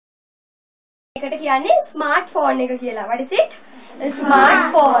එකට කියන්නේ smartphone එක කියලා. What is it?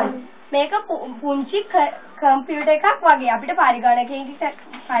 Smartphone. මේක පුංචි කම්පියුටර් එකක් වගේ. අපිට පරිගණකයකින්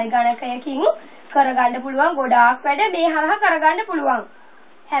කරගන්න පුළුවන් ගොඩාක් වැඩ මේ හරහා කරගන්න පුළුවන්.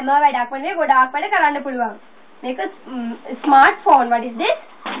 හැම වැඩක්ම නෙවෙයි ගොඩාක් වැඩ කරන්න පුළුවන්. මේක smartphone. What is this?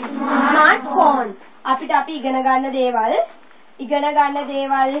 Smartphone. අපිට අපි ඉගෙන ගන්න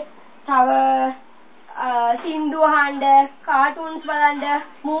දේවල් තව සින්දු අහන්න, කාටුන්ස් බලන්න,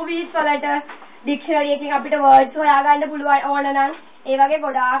 මූවීස් වලට ඩික්ෂනරි එකකින් අපිට වර්ඩ්ස් හොයාගන්න පුළුවන් ඕන නම් ඒ වගේ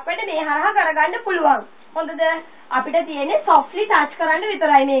ගොඩාක් වැඩ මේ හරහා කරගන්න පුළුවන්. හොඳද? අපිට තියෙන්නේ softly touch කරන්න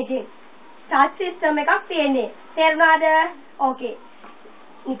විතරයි මේකේ. touch system එකක් තියෙන්නේ. තේරුණාද? Okay.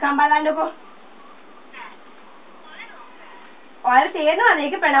 නිකන් බලන්නකෝ. ඔයාලා තේරෙනවද?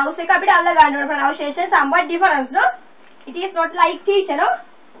 මේකේ pronounce එක අපිට අල්ල ගන්න ඕන. pronunciation somewhat different, no? It is not like teacher, no?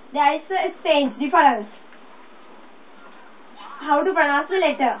 There is a strange difference. How to pronounce the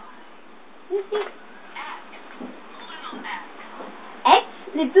letter? You see? X,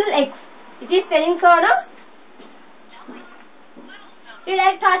 little x. It is spelling so, no? Do you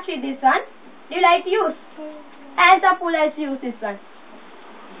like touch with this one? Do you like use? Hands up, who likes use this one?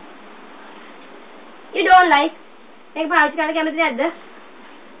 You don't like? Make pouch kind of chemistry at this.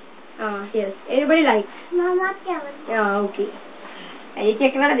 Ah, yes. Everybody likes. Mama, chemistry. Yeah, okay. I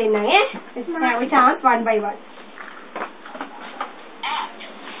check another thing now, eh? Let's have a chance one by one. X,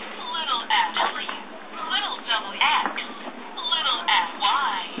 little x, little double x, little f,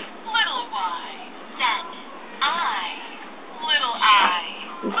 y, little y, z, I, little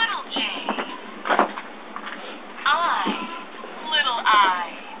j, little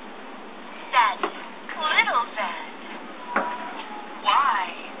I, z, little z, y,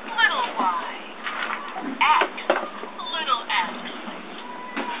 little y, x, little x,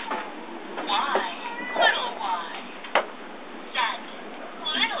 y, little y, z,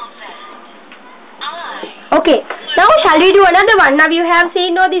 little z, I. Okay, now shall we do another one? Now you have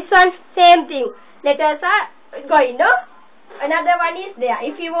seen, no, this one, same thing. Letters are going, no? Another one is there.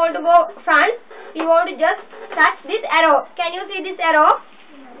 If you want to go front, you want to just touch this arrow. Can you see this arrow?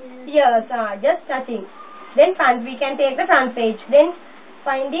 Yes, just touching. Then front, we can take the front page. Then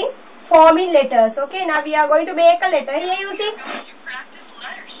finding forming letters. Okay, now we are going to make a letter. Here you see.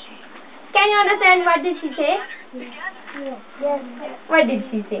 Can you understand what did she say? Yes. What did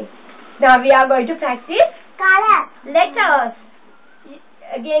she say? Now we are going to practice Color. letters.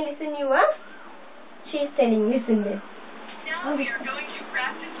 Again, listen you, huh? She is telling, listen this. Now we are going to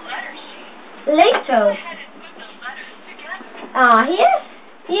practice letter sheet. Letters. Go ahead and put those letters together.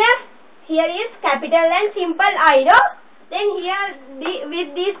 Here is capital and simple I, no? Then here,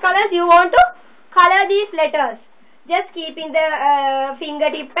 with these colors, you want to color these letters. Just keeping the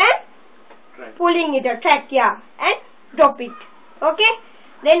fingertip and pulling it, track, yeah, and drop it. Okay?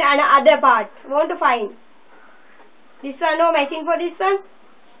 Then another part, want to find. This one, no matching for this one.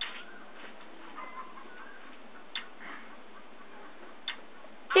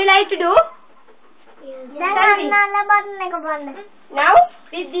 Do you like to do? Now,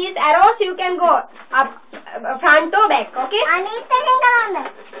 with these arrows, you can go up, front or back, okay?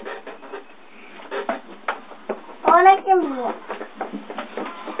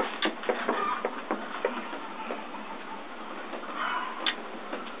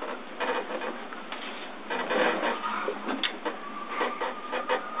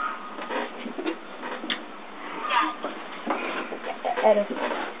 Arrow.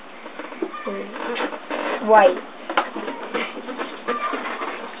 Y.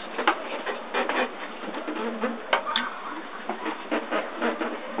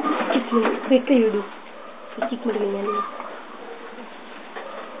 Quickly you do.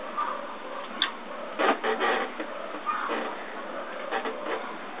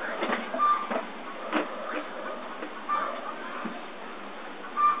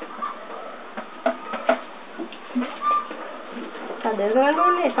 There's one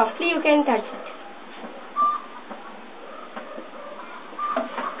only. Softly you can touch it.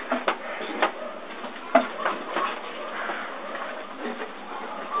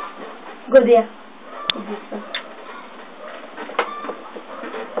 Go there. This one.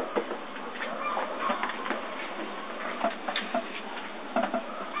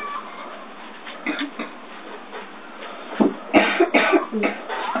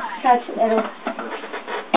 Touch arrow.